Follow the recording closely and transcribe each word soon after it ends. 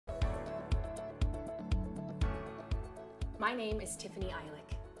My name is Tiffany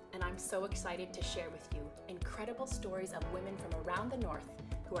Ayalik, and I'm so excited to share with you incredible stories of women from around the North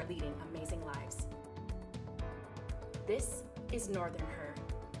who are leading amazing lives. This is NorthernHer.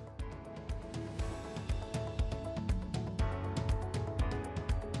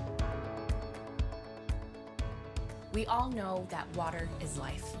 We all know that water is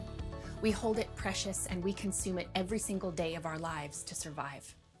life. We hold it precious and we consume it every single day of our lives to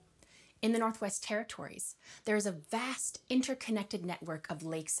survive. In the Northwest Territories, there is a vast interconnected network of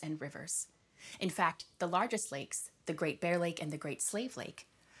lakes and rivers. In fact, the largest lakes, the Great Bear Lake and the Great Slave Lake,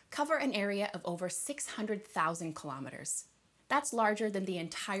 cover an area of over 600,000 kilometers. That's larger than the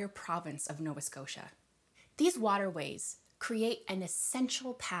entire province of Nova Scotia. These waterways create an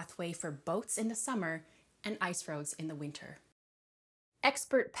essential pathway for boats in the summer and ice roads in the winter.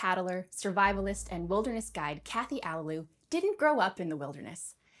 Expert paddler, survivalist, and wilderness guide Cathy Allooloo didn't grow up in the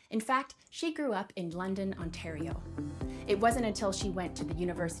wilderness. In fact, she grew up in London, Ontario. It wasn't until she went to the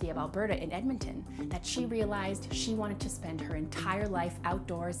University of Alberta in Edmonton that she realized she wanted to spend her entire life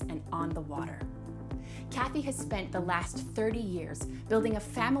outdoors and on the water. Cathy has spent the last 30 years building a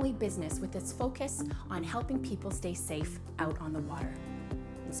family business with its focus on helping people stay safe out on the water.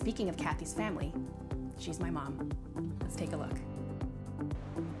 And speaking of Cathy's family, she's my mom. Let's take a look.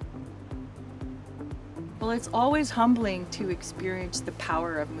 Well, it's always humbling to experience the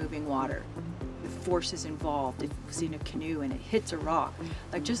power of moving water. The forces involved. If it was in a canoe and it hits a rock,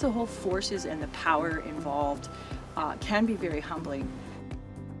 like just the whole forces and the power involved can be very humbling.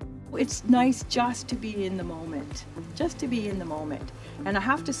 It's nice just to be in the moment, just to be in the moment. And I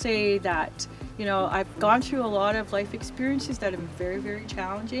have to say that, you know, I've gone through a lot of life experiences that have been very, very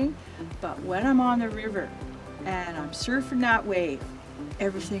challenging, but when I'm on the river and I'm surfing that wave,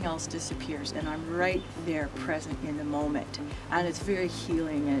 everything else disappears and I'm right there present in the moment. And it's very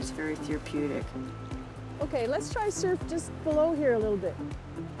healing and it's very therapeutic. Okay, let's try surf just below here a little bit.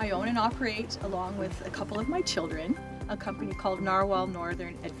 I own and operate, along with a couple of my children, a company called Narwal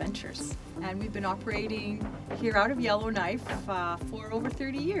Adventures. And we've been operating here out of Yellowknife for over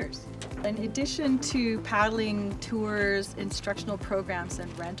 30 years. In addition to paddling tours, instructional programs,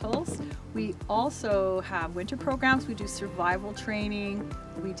 and rentals, we also have winter programs. We do survival training,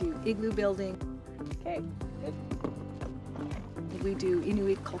 we do igloo building. Okay, good. We do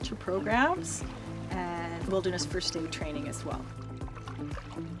Inuit culture programs and wilderness first aid training as well.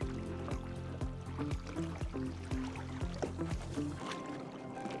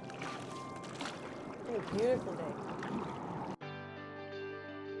 Beautiful day.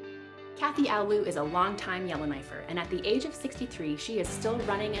 Cathy Allooloo is a longtime Yellowknifer, and at the age of 63, she is still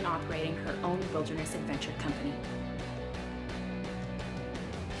running and operating her own wilderness adventure company.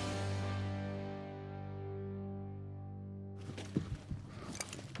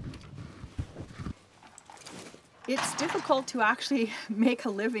 It's difficult to actually make a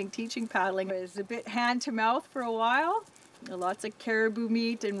living teaching paddling. It was a bit hand to mouth for a while. Lots of caribou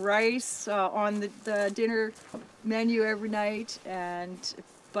meat and rice on the dinner menu every night,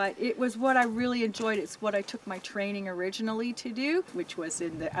 but it was what I really enjoyed. It's what I took my training originally to do, which was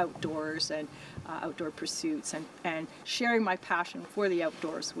in the outdoors and outdoor pursuits and sharing my passion for the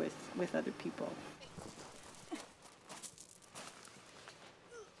outdoors with other people.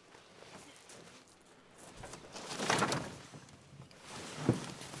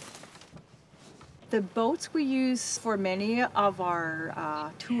 The boats we use for many of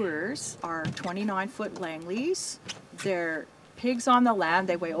our tours are 29-foot Langleys. They're pigs on the land.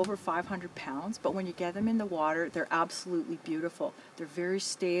 They weigh over 500 pounds, but when you get them in the water, they're absolutely beautiful. They're very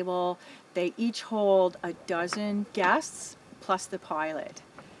stable. They each hold a dozen guests plus the pilot.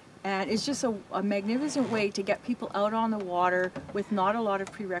 And it's just a magnificent way to get people out on the water with not a lot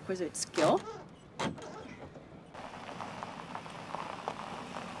of prerequisite skill.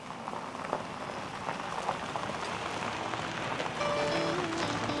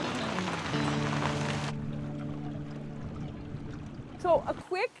 So a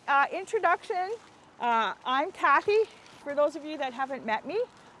quick introduction. I'm Cathy, for those of you that haven't met me.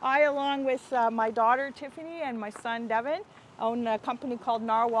 I, along with my daughter Tiffany and my son Devin, own a company called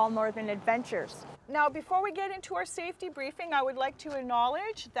Narwal Adventures. Now, before we get into our safety briefing, I would like to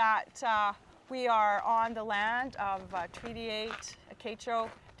acknowledge that we are on the land of Treaty 8 Acacho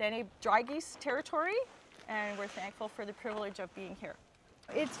Dene Dry Geese territory, and we're thankful for the privilege of being here.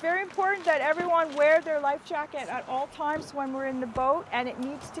 It's very important that everyone wear their life jacket at all times when we're in the boat, and it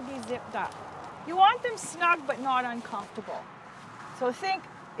needs to be zipped up. You want them snug but not uncomfortable. So think,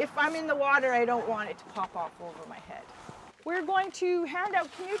 if I'm in the water, I don't want it to pop off over my head. We're going to hand out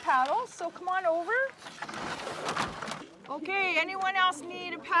canoe paddles, so come on over. Okay, anyone else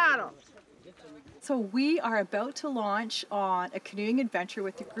need a paddle? So we are about to launch on a canoeing adventure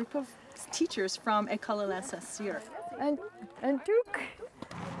with a group of teachers from École Saint-Cyr. And Duke.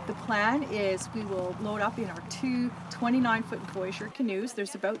 The plan is we will load up in our two 29-foot Voyager canoes.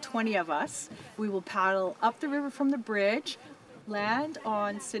 There's about 20 of us. We will paddle up the river from the bridge, land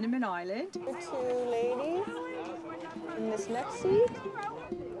on Cinnamon Island. The two ladies in this next seat.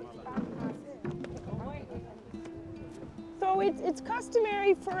 So it's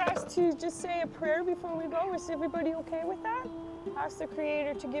customary for us to just say a prayer before we go. Is everybody okay with that? Ask the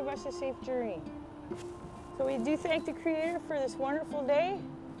Creator to give us a safe journey. So we do thank the Creator for this wonderful day,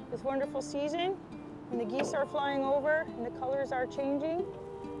 this wonderful season, and the geese are flying over and the colors are changing.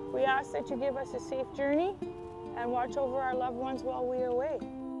 We ask that you give us a safe journey and watch over our loved ones while we are away.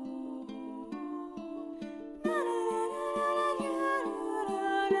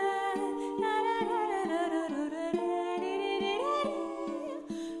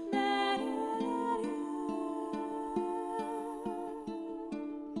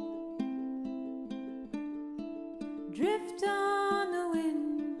 Drift on the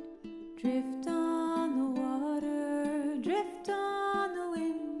wind, drift on the water, drift on the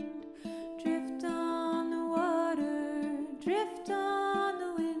wind, drift on the water, drift on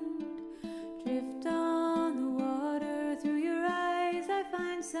the wind, drift on the water. Through your eyes I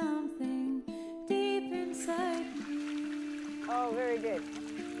find something deep inside me. Oh, very good.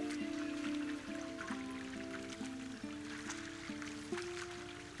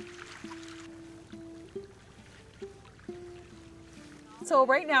 So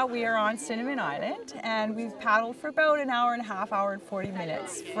right now we are on Cinnamon Island and we've paddled for about an hour and a half, hour and 40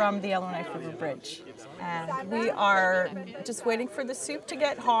 minutes from the Yellowknifer River Bridge. And we are just waiting for the soup to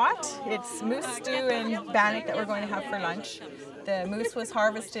get hot. It's moose stew and bannock that we're going to have for lunch. The moose was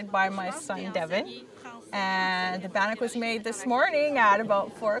harvested by my son Devin, and the bannock was made this morning at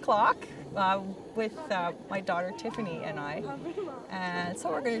about 4 o'clock with my daughter Tiffany and I. And so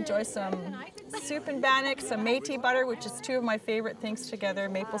we're going to enjoy some soup and bannock, some Métis butter, which is two of my favorite things together,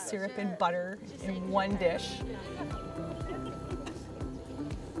 maple syrup and butter in one dish.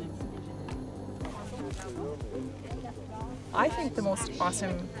 I think the most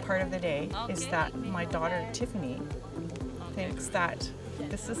awesome part of the day is that my daughter Tiffany thinks that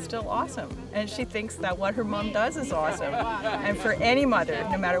this is still awesome, and she thinks that what her mom does is awesome. And for any mother,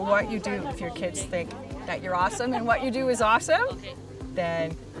 no matter what you do, if your kids think that you're awesome and what you do is awesome,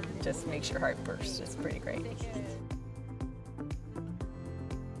 then it just makes your heart burst. It's pretty great.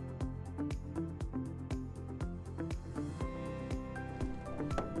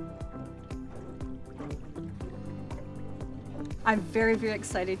 I'm very, very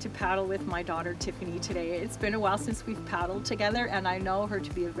excited to paddle with my daughter Tiffany today. It's been a while since we've paddled together, and I know her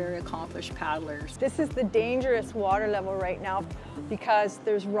to be a very accomplished paddler. This is the dangerous water level right now because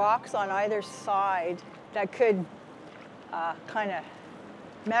there's rocks on either side that could kind of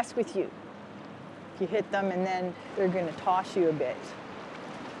mess with you if you hit them, and then they're going to toss you a bit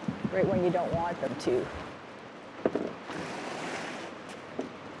right when you don't want them to.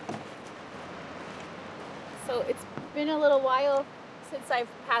 So it's been a little while since I've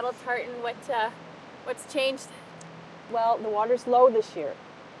paddled tartan. What's changed? Well, the water's low this year,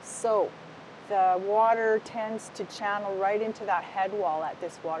 so the water tends to channel right into that head wall at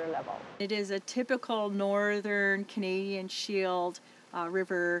this water level. It is a typical northern Canadian shield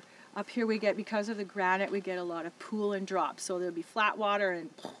river. Up here we get, because of the granite, we get a lot of pool and drop. So there'll be flat water and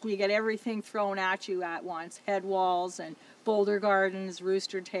you get everything thrown at you at once. Head walls and boulder gardens,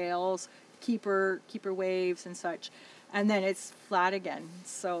 rooster tails, keeper waves and such. And then it's flat again.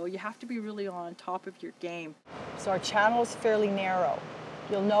 So you have to be really on top of your game. So our channel is fairly narrow.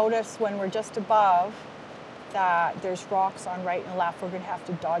 You'll notice when we're just above that there's rocks on right and left. We're going to have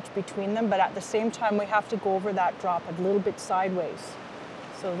to dodge between them, but at the same time we have to go over that drop a little bit sideways.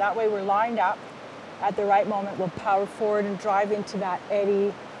 So that way we're lined up. At the right moment we'll power forward and drive into that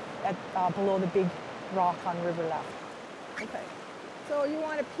eddy at, below the big rock on river left. Okay, so you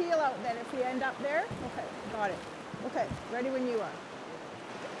want to peel out then if you end up there? Okay, got it. Okay, ready when you are.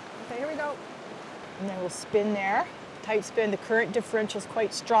 Okay, here we go. And then we'll spin there. Tight spin. The current differential is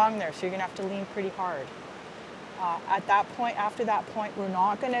quite strong there, so you're going to have to lean pretty hard. At that point, after that point, we're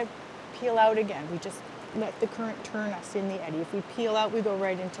not going to peel out again. We just let the current turn us in the eddy. If we peel out, we go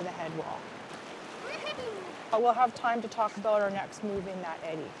right into the head wall. We'll have time to talk about our next move in that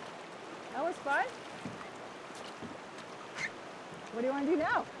eddy. That was fun. What do you want to do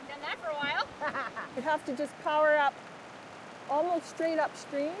now? Done that for a while. You have to just power up almost straight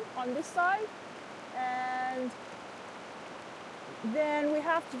upstream on this side, and then we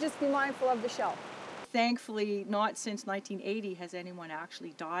have to just be mindful of the shelf. Thankfully, not since 1980 has anyone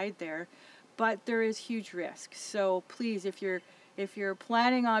actually died there, but there is huge risk. So please, if you're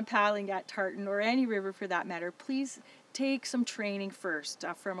planning on paddling at Tartan or any river for that matter, please take some training first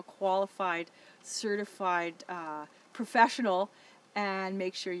from a qualified, certified professional, and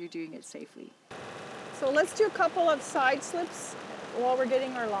make sure you're doing it safely. So let's do a couple of side slips while we're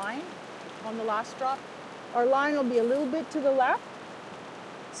getting our line on the last drop. Our line will be a little bit to the left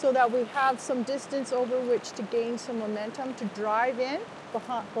so that we have some distance over which to gain some momentum to drive in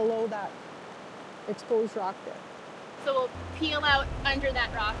below that exposed rock there. So we'll peel out under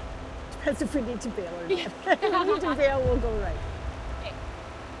that rock. Depends if we need to bail or not. If we need to bail, we'll go right.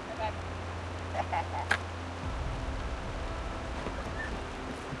 Okay.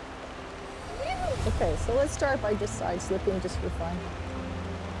 Okay, so let's start by just side slipping just for fun.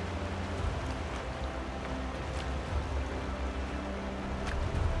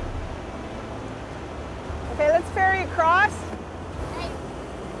 Okay, let's ferry across.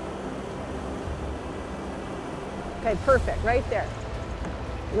 Okay, perfect, right there.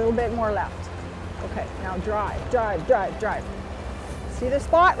 A little bit more left. Okay, now drive, drive, drive, drive. See the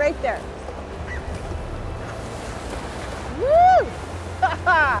spot right there. Woo!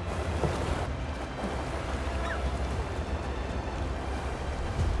 Ha-ha!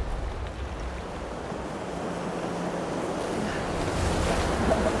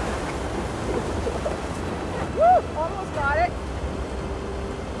 Woo! Almost got it.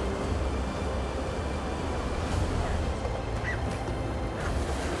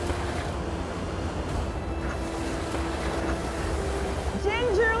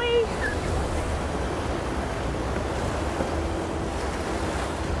 Gingerly.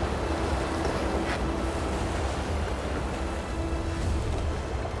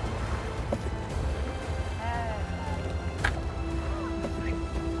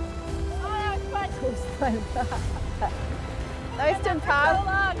 Nice to paddle.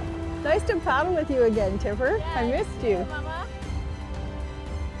 Nice to paddle with you again, Tipper. Yeah, I missed you. Mama.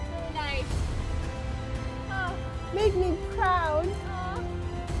 Really nice. Oh. Make me proud.